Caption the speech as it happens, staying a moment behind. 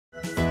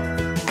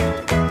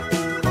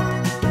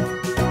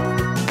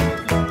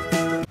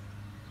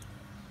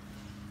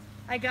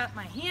I got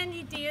my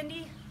handy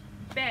dandy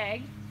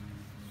bag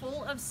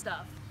full of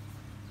stuff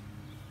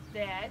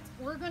that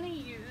we're going to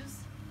use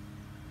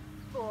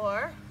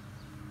for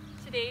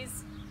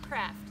today's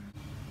craft.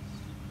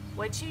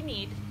 What you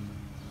need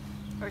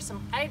are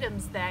some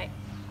items that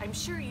I'm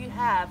sure you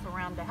have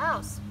around the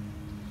house.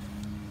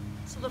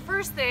 So the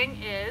first thing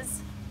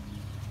is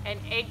an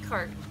egg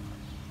carton.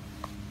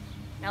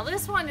 Now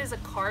this one is a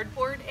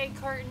cardboard egg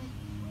carton.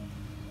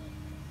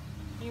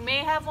 You may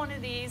have one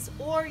of these,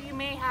 or you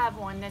may have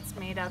one that's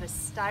made out of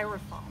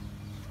styrofoam.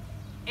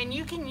 And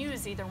you can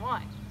use either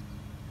one.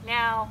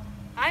 Now,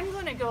 I'm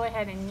going to go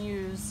ahead and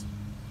use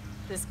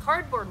this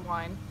cardboard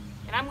one,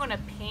 and I'm going to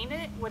paint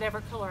it whatever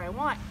color I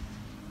want.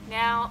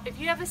 Now, if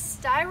you have a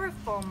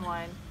styrofoam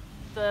one,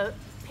 the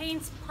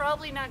paint's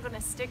probably not going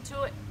to stick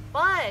to it,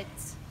 but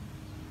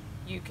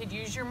you could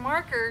use your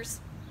markers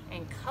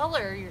and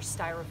color your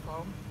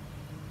styrofoam,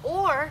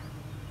 or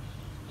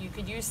you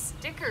could use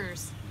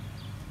stickers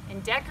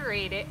and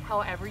decorate it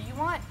however you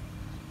want.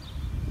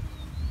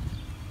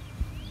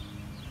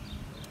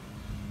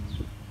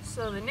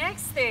 So the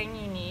next thing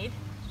you need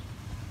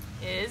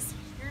is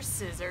your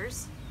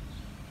scissors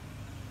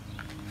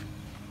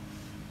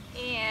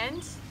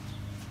and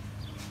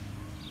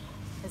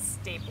a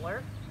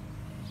stapler.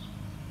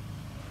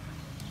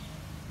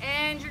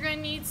 And you're going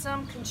to need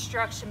some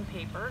construction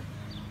paper.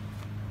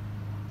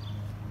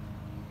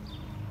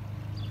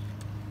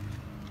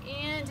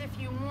 And if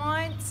you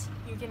want,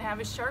 you can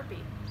have a Sharpie.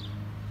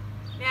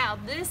 Now,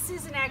 this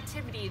is an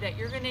activity that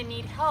you're going to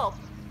need help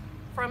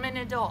from an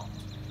adult.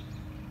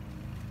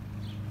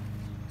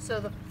 So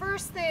the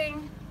first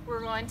thing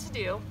we're going to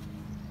do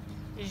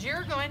is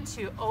you're going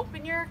to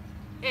open your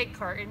egg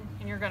carton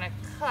and you're going to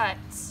cut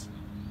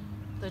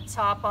the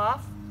top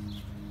off.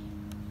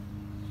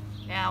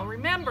 Now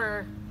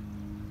remember,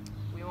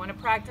 we want to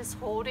practice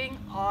holding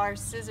our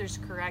scissors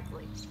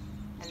correctly.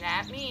 And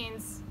that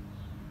means,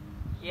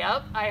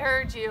 yep, I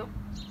heard you,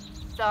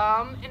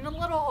 thumb in the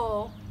little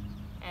hole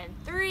and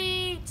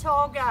 3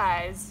 tall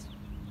guys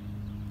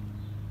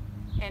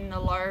in the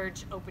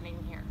large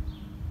opening here.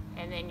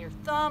 And then your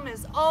thumb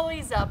is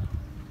always up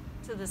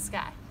to the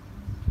sky.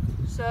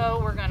 So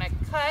we're going to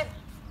cut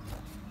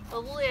the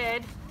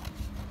lid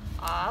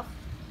off,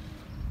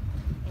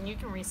 and you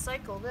can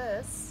recycle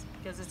this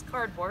because it's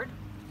cardboard.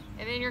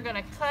 And then you're going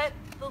to cut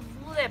the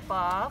lip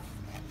off.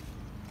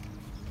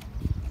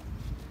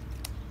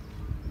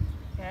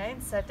 Okay,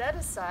 and set that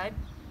aside.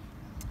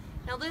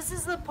 Now this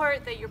is the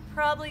part that you're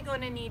probably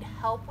going to need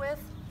help with,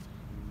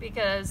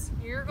 because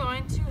you're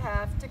going to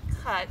have to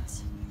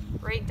cut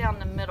right down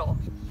the middle.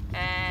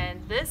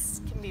 And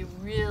this can be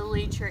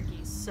really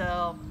tricky,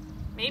 so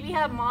maybe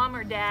have mom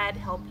or dad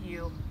help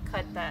you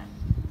cut that.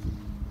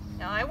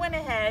 Now I went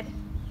ahead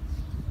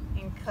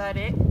and cut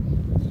it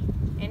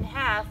in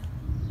half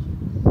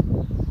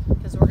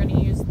because we're going to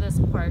use this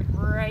part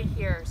right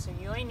here, so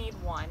you only need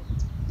one.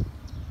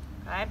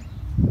 Okay?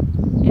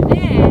 And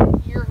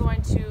then you're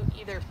going to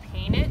either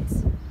paint it,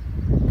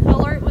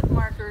 color it with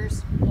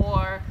markers,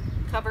 or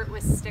cover it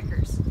with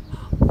stickers.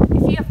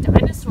 If you have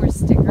dinosaur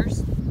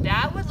stickers,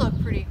 that would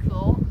look pretty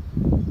cool.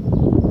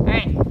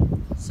 Alright,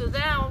 so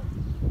now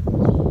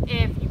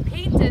if you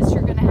paint this,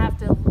 you're going to have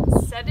to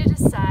set it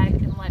aside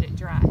and let it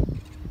dry.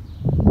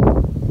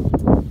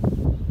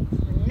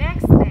 The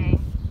next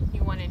thing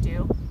you want to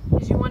do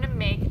is you want to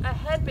make a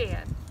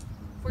headband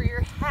for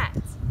your hat,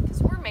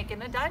 because we're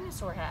making a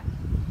dinosaur hat.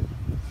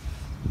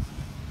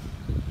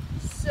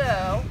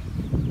 So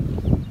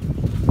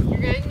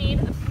you're going to need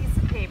a piece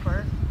of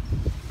paper.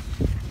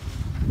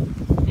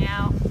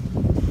 Now,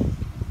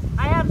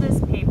 I have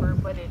this paper,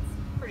 but it's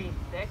pretty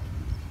thick.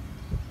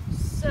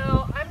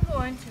 So I'm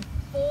going to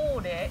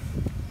fold it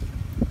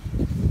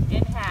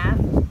in half.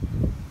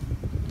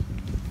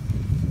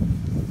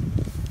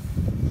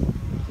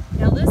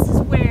 Now this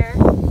is where,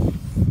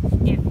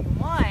 if you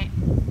want,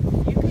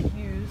 you could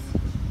use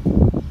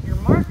your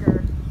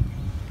marker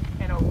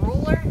and a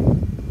ruler,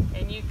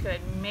 and you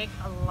could make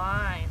a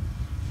line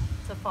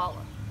to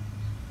follow.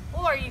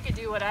 Or you could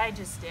do what I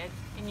just did,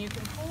 and you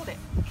can fold it.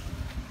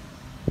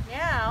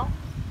 Now,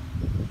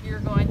 you're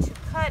going to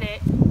cut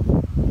it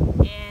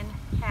in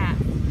half.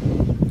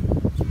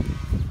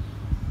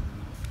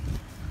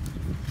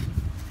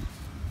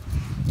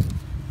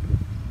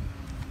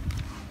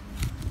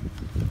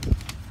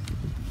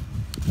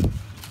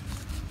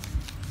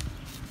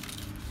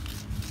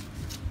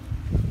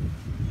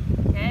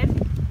 Okay?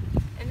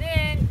 And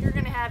then you're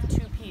going to have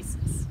 2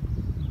 pieces.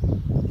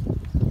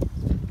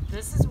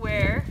 This is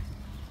where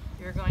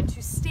you're going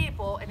to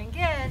staple, and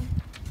again,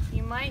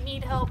 you might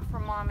need help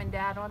from mom and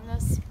dad on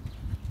this.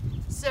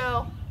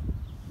 So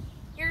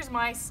here's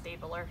my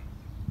stapler.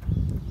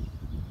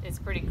 It's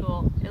pretty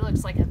cool. It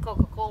looks like a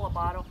Coca-Cola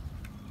bottle.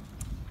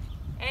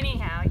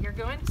 Anyhow, you're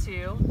going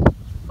to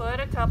put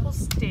a couple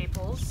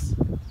staples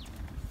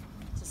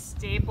to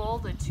staple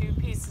the 2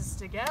 pieces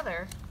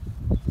together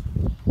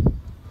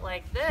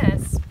like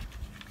this.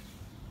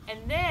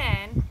 And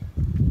then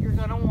you're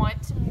going to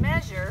want to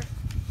measure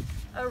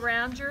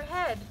around your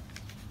head.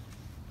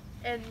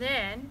 and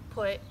then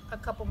put a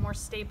couple more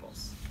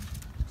staples.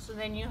 So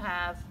then you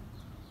have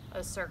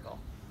a circle,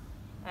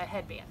 a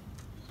headband.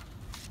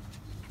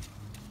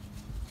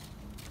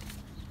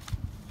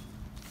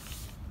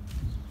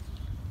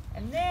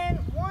 And then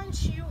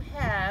once you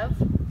have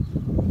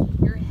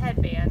your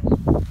headband,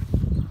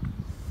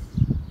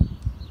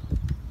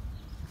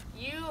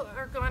 you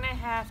are going to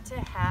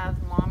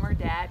have mom or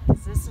dad,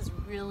 because this is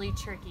really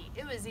tricky.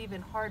 It was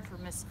even hard for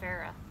Miss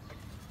Farrah.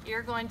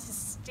 You're going to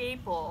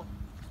staple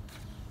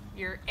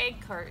your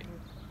egg carton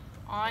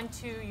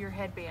onto your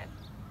headband.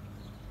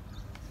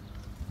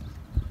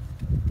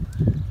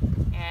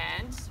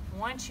 And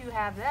once you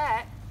have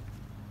that,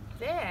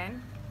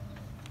 then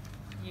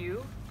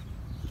you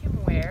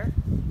can wear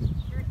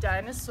your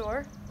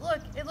dinosaur. Look,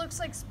 it looks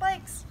like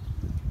spikes.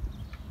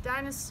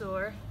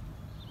 Dinosaur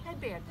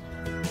headband.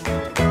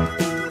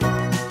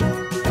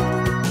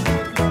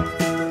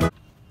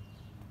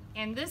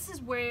 And this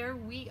is where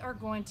we are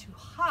going to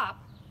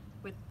hop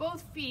with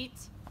both feet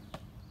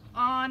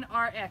on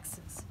our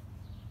X's.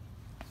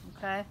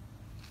 Okay?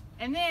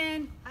 And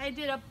then I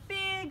did a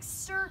big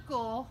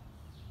circle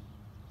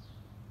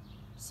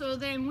so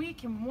then we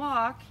can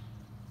walk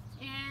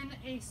in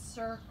a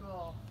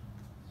circle.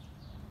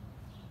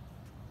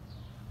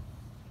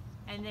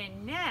 And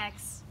then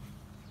next,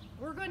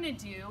 we're going to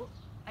do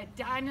a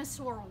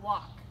dinosaur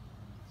walk.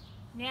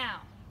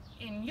 Now,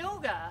 in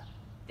yoga,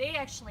 they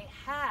actually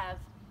have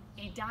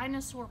a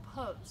dinosaur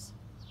pose.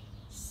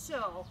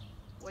 So,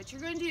 what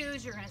you're going to do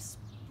is you're going to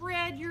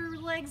spread your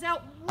legs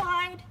out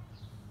wide,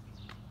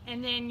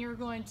 and then you're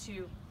going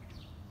to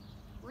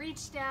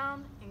reach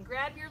down and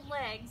grab your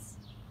legs,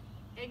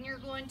 and you're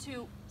going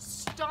to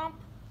stomp,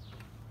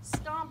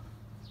 stomp,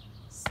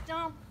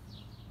 stomp,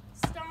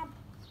 stomp,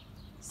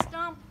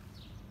 stomp,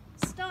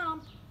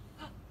 stomp.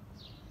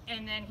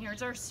 And then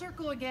here's our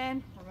circle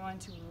again. We're going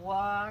to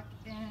walk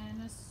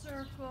in a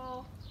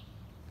circle.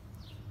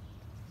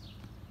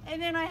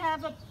 And then I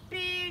have a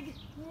big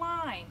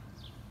line.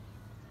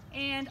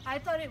 And I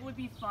thought it would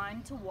be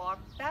fun to walk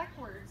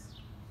backwards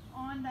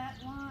on that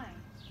line.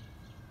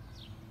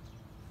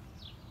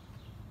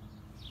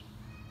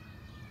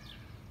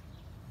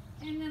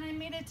 And then I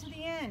made it to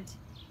the end.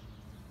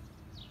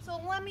 So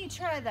let me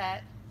try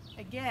that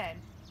again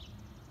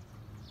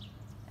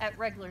at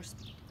regular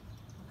speed.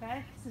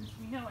 Okay, since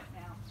we know it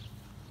now.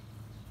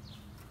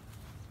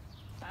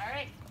 All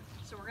right,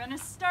 so we're gonna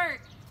start,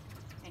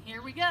 and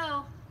here we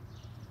go.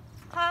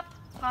 Hop,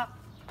 hop,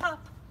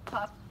 hop,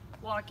 hop,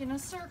 walk in a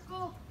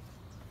circle.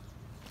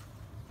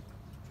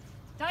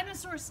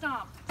 Dinosaur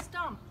stomp,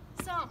 stomp,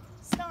 stomp,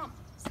 stomp,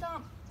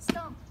 stomp,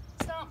 stomp,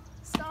 stomp,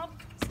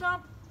 stomp,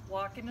 stomp,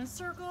 walk in a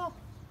circle.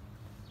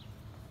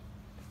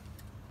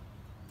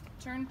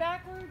 Turn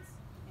backwards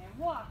and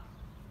walk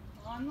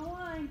on the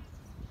line.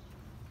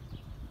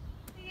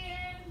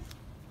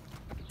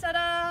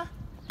 Ta-da!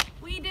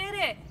 We did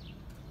it!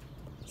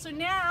 So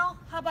now,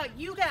 how about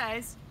you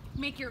guys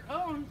make your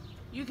own?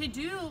 You could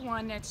do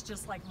one that's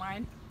just like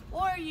mine,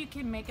 or you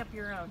can make up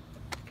your own.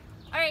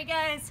 Alright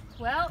guys,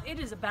 well, it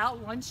is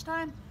about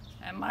lunchtime,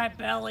 and my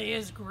belly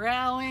is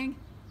growling.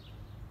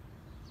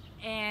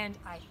 And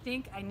I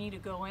think I need to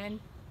go in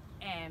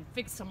and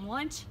fix some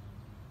lunch,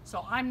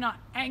 so I'm not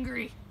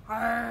angry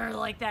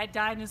like that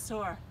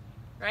dinosaur,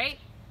 right?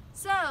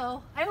 So,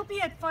 I hope you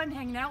had fun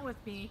hanging out with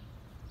me.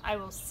 I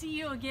will see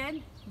you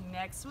again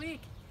next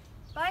week.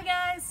 Bye,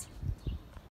 guys.